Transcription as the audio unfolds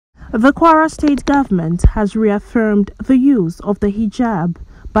The Kwara State Government has reaffirmed the use of the hijab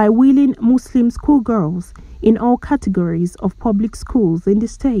by willing Muslim schoolgirls in all categories of public schools in the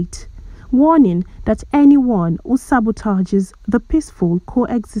state, warning that anyone who sabotages the peaceful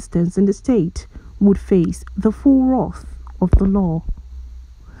coexistence in the state would face the full wrath of the law.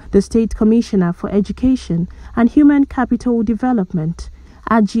 The State Commissioner for Education and Human Capital Development,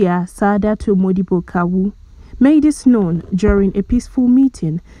 Ajia Saadatu Modibo Kawu, made this known during a peaceful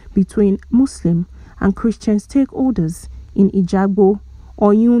meeting between Muslim and Christian stakeholders in Ijagbo,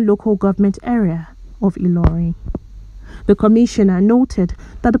 Oyun local government area of Ilorin. The Commissioner noted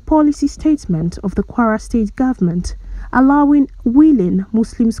that the policy statement of the Kwara State Government allowing willing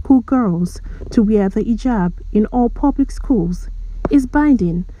Muslim schoolgirls to wear the hijab in all public schools is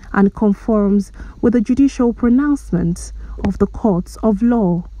binding and conforms with the judicial pronouncements of the courts of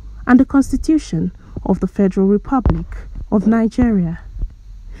law and the Constitution of the Federal Republic of Nigeria.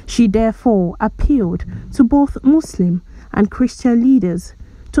 She therefore appealed to both Muslim and Christian leaders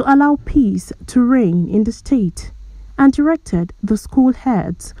to allow peace to reign in the state and directed the school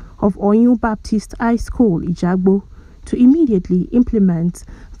heads of Oyun Baptist High School Ijagbo to immediately implement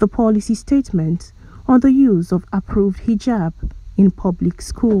the policy statement on the use of approved hijab in public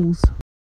schools.